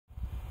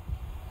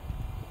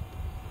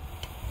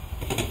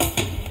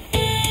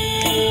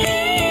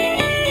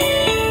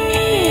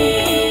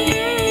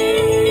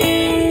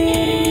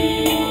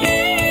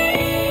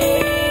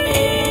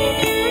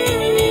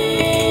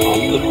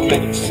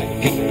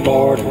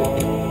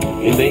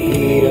in the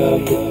heat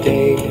of the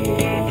day.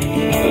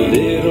 A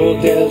little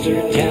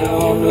desert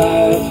town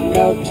lies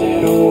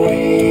melting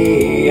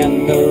away,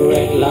 and the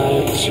red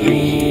lights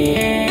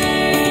read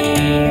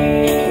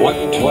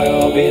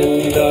 112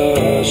 in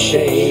the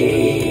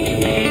shade.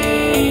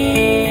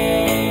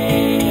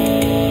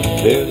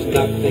 There's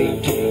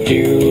nothing to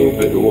do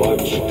but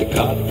watch the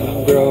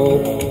cotton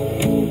grow.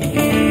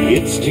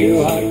 It's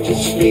too hot to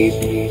sleep,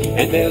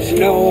 and there's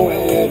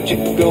nowhere to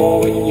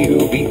go, and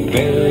you'll be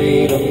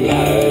buried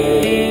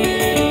alive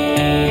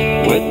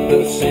when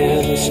the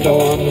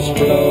sandstorms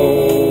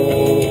blow.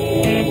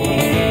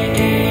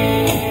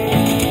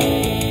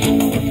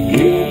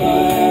 Yuma,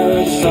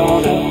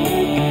 Arizona,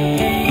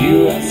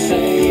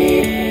 USA,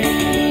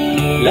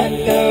 let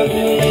the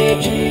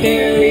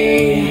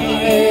legendary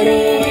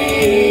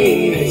hideaway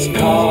is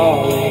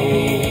calling.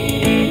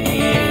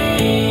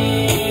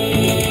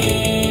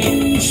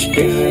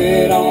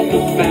 Spirit on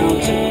the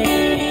mountain,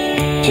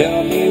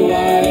 tell me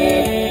why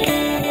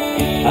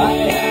I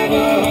have a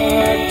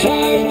hard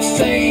time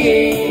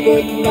saying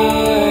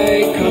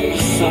goodbye come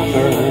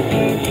summer.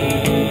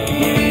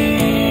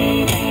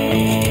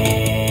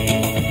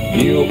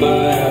 Yuma,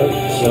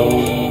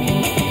 Arizona,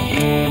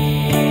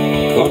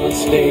 gonna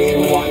stay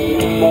one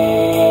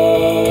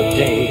more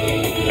day.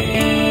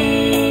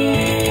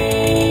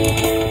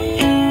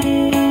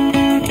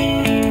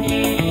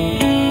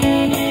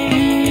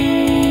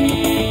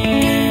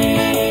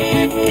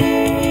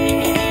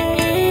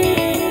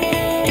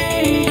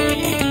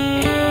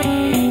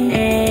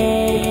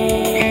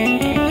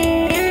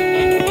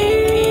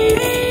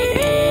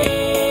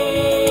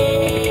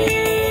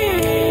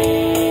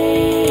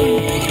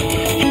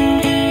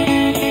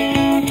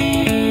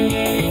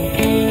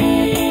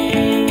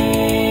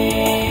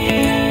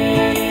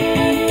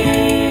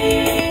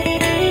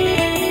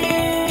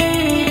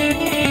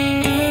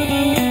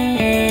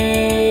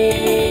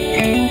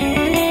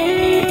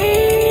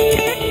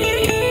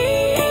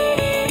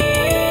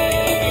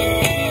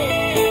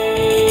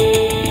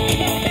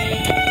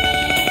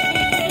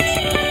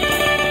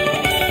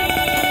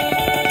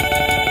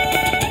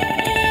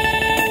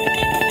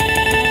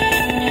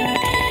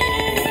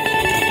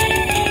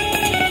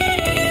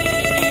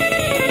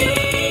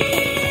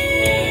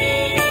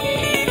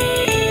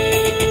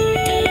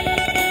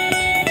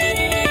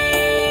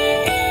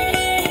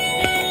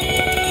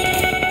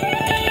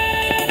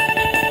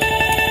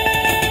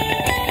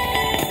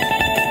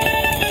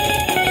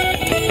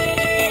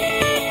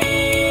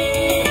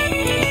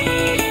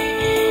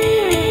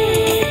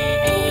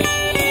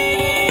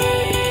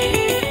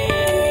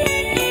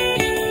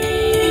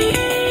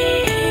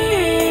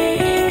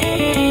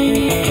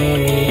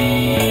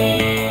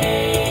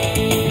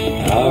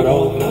 Out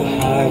on the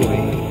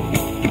highway,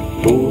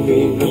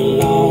 moving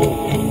along,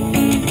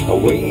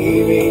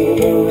 waving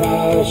the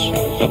rush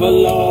of a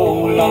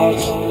long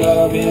lost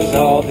love is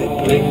all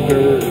that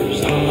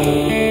lingers on.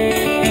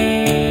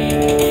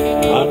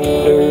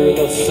 Under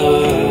the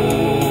sun,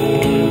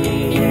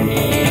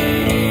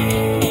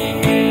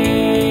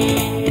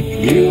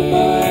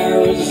 Yuma,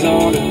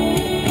 Arizona,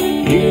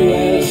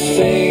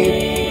 USA,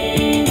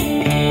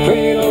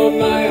 cradle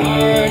my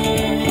heart,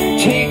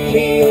 take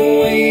me away.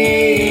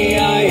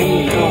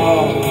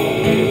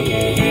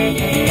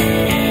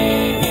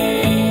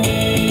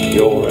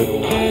 You're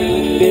an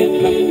island in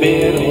the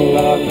middle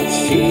of a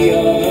sea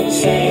of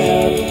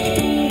sand,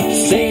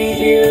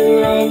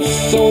 savior of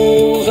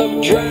souls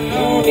of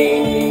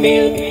drowning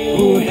men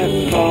who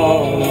have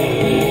fallen.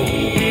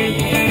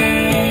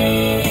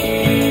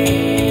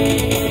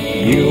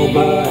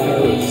 Yuma,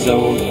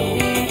 Arizona,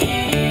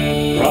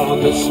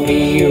 promise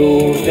me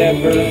you'll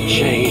never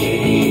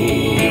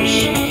change.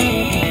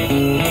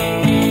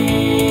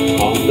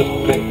 On the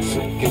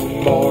Mexican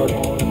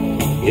border,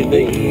 in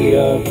the heat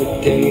of the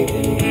day,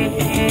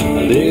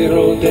 a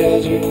little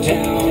desert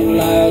town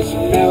lies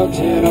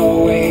melting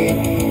away,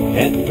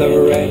 and the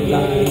red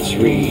lines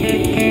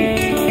read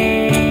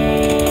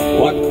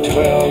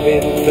 112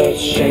 in the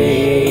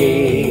shade.